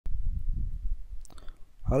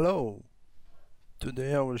Hello!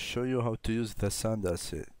 Today I will show you how to use the sand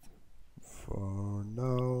asset. For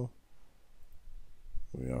now,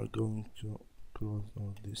 we are going to close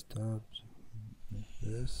all these tabs like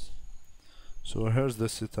this. So here's the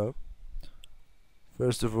setup.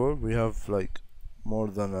 First of all, we have like more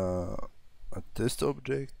than a test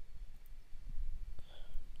object.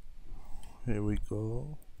 Here we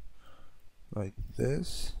go, like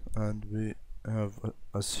this, and we have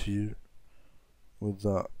a sphere with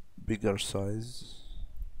a bigger size.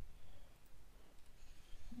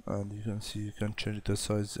 And you can see you can change the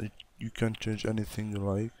size, you can change anything you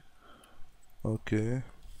like. Okay,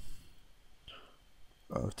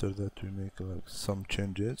 after that we make like some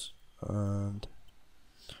changes and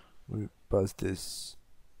we pass this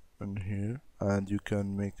in here, and you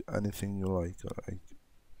can make anything you like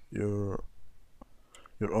your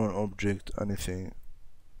own object, anything.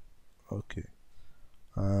 Okay,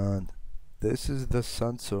 and this is the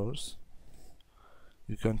sand source.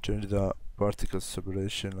 You can change the particle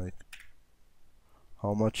separation, like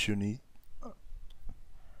how much you need.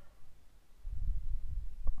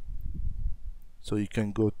 So you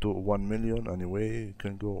can go to 1 million anyway, you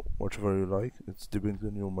can go whatever you like, it's depending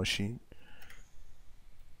on your machine.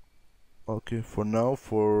 Okay, for now,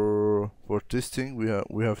 for testing,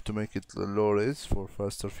 we have to make it low res for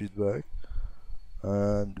faster feedback,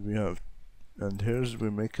 and here's we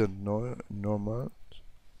make a normal.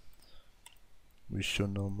 We show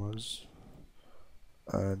normals,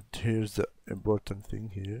 and here's the important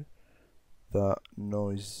thing here: the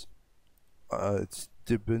noise. It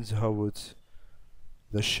depends how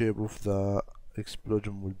the shape of the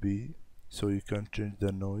explosion will be. So you can change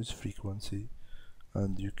the noise frequency,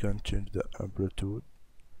 and you can change the amplitude,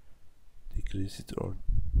 decrease it or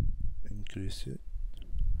increase it,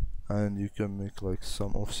 and you can make like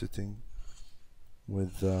some offsetting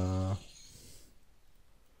with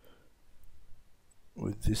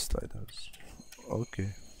these sliders.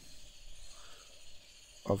 Okay,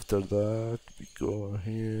 after that we go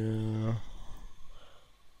here.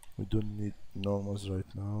 We don't need normals right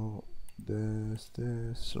now. This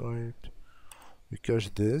right, we cache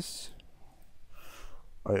this.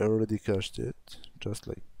 I already cached it, just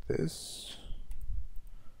like this.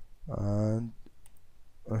 And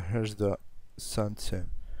here's the sand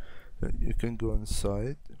sim. You can go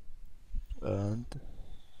inside, and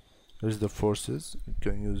here's the forces. You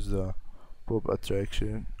can use the pop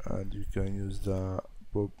attraction, and you can use the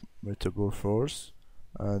pop metabol force,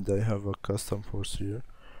 and I have a custom force here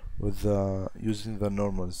with using the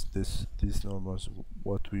normals. These normals,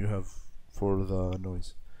 what we have for the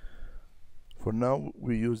noise. For now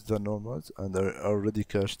we use the normals, and I already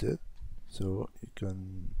cached it, so you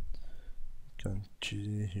can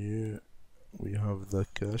see here we have the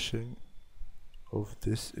caching of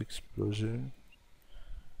this explosion,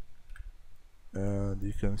 and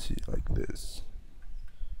you can see like this.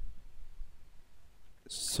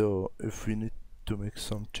 So if we need to make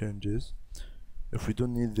some changes, if we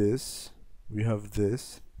don't need this, we have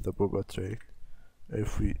this, the bob attract.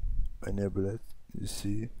 If we enable it, you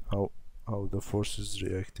see how the force is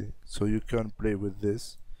reacting. So you can play with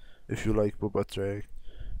this if you like bob attract.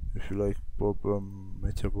 If you like bob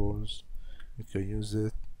metaballs, you can use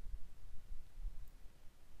it,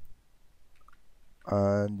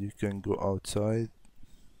 and you can go outside,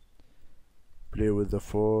 play with the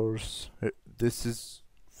force. This is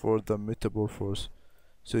for the metabol force,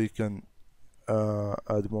 so you can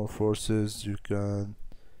add more forces, you can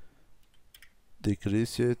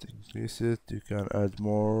decrease it, increase it, you can add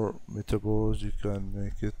more metabols, you can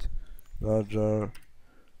make it larger,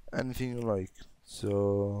 anything you like.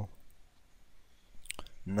 So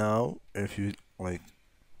now if you like,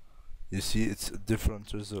 you see it's a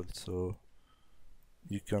different result, so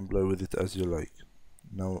you can play with it as you like.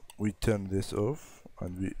 Now we turn this off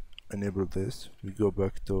and we enable this. We go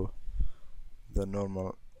back to the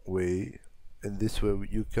normal way. In this way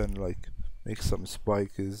you can like make some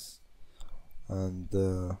spikes and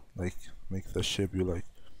like make the shape you like,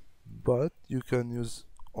 but you can use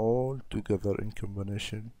all together in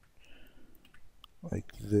combination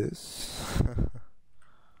like this.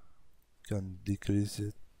 Can decrease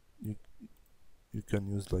it, you can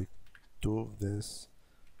use like 2 of this.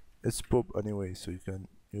 It's pop anyway, so you can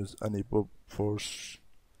use any pop force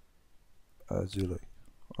as you like.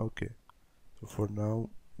 Okay, so for now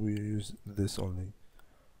we use this only,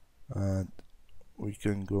 and we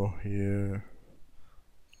can go here.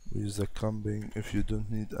 We use the clumping. If you don't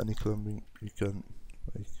need any clumping, you can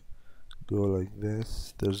like go like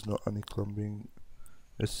this. There's no any clumping,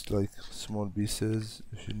 it's like small pieces.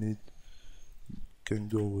 If you need, you can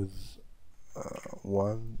go with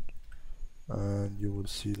 1, and you will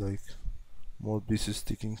see like more pieces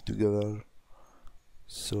sticking together.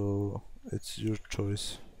 So it's your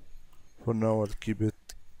choice. For now I'll keep it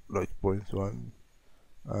like 0.1,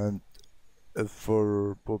 and if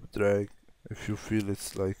for pop drag, if you feel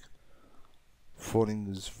it's like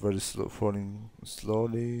falling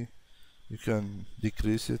slowly, you can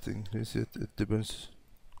decrease it, increase it. It depends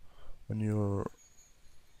on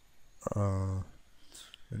uh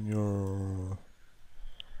on your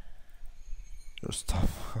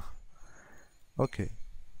stuff. Okay,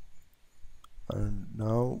 and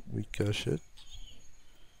now we cache it.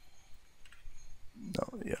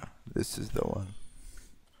 No, yeah, this is the one.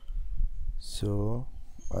 So,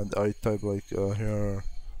 and I type like here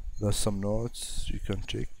there's some notes you can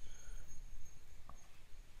check.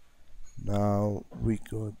 Now we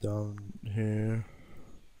go down here,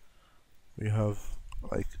 we have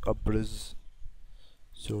like abriz,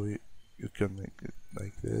 so you can make it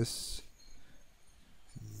like this.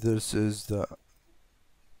 This is the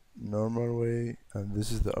normal way, and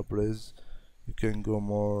this is the abriz. You can go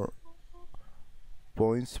more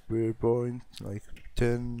points per point, like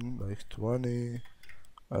 10, like 20,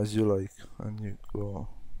 as you like, and you go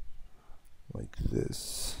like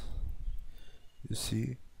this. You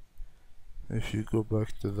see, if you go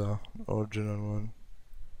back to the original one,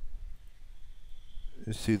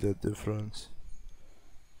 you see the difference.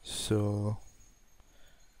 So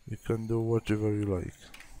you can do whatever you like.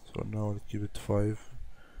 So now I'll keep it 5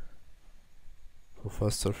 for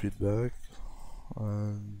faster feedback,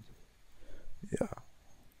 and yeah,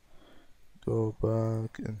 go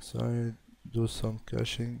back inside, do some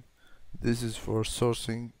caching. This is for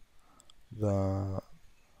sourcing the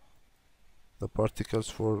particles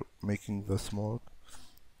for making the smoke.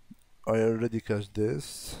 I already cached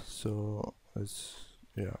this, so it's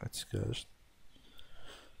cached.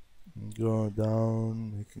 Go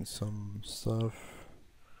down, making some stuff,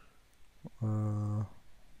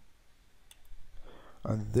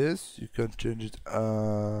 and this you can change it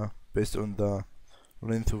based on the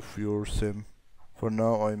length of your sim. For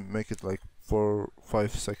now I make it like for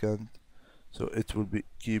 5 seconds, so it will be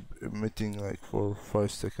keep emitting like for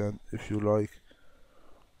 5 seconds. If you like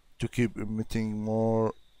to keep emitting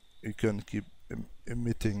more, you can keep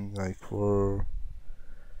emitting like for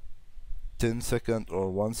 10 seconds or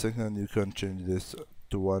 1 second. You can change this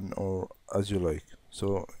to 1 or as you like,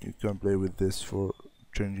 so you can play with this for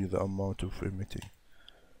changing the amount of emitting.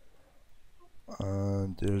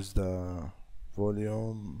 And there's the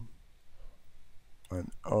volume, and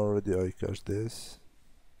already I cached this,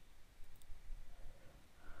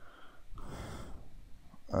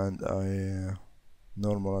 and I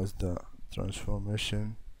normalize the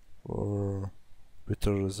transformation for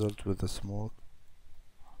better result with the smoke.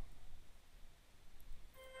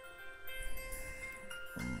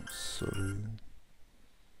 Sorry,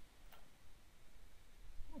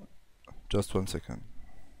 just 1 second.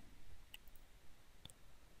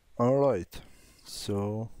 Alright,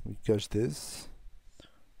 so we catch this,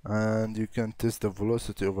 and you can test the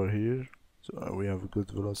velocity over here. So we have a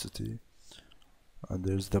good velocity, and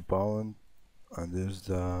there's the bound, and there's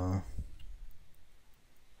the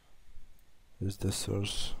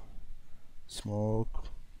source smoke,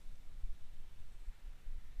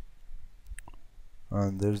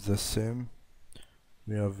 and there's the sim.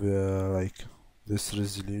 We have like this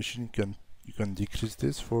resolution. You can decrease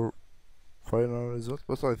this for final result,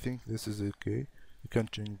 but I think this is okay. You can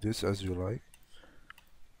change this as you like,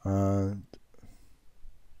 and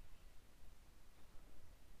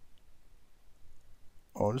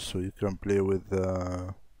also you can play with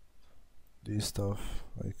these stuff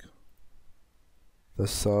like the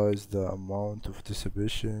size, the amount of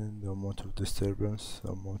dissipation, the amount of disturbance,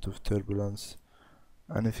 the amount of turbulence,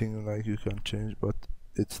 anything like you can change, but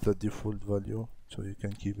it's the default value, so you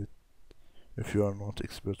can keep it if you are not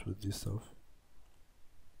expert with this stuff.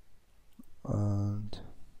 And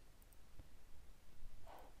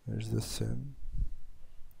there's the sim.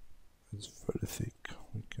 It's very thick.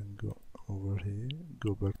 We can go over here,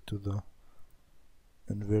 go back to the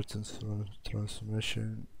invertance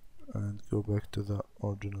transmission, and go back to the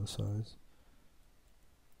original size.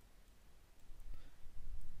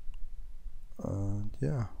 And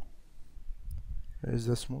yeah, here's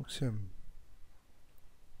the smoke sim.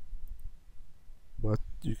 But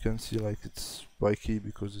you can see like it's spiky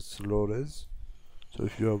because it's low res. So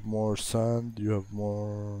if you have more sand, you have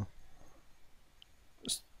more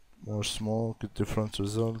smoke, different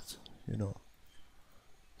results, you know.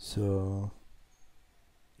 So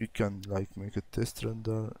you can like make a test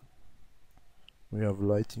render. We have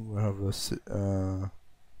lighting, we have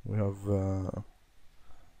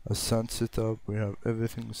a sun setup. We have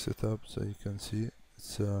everything set up, so you can see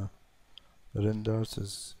it's renders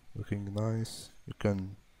is looking nice. You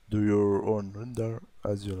can do your own render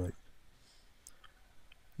as you like.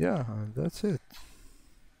 Yeah, and that's it.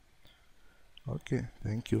 Okay,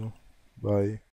 thank you. Bye.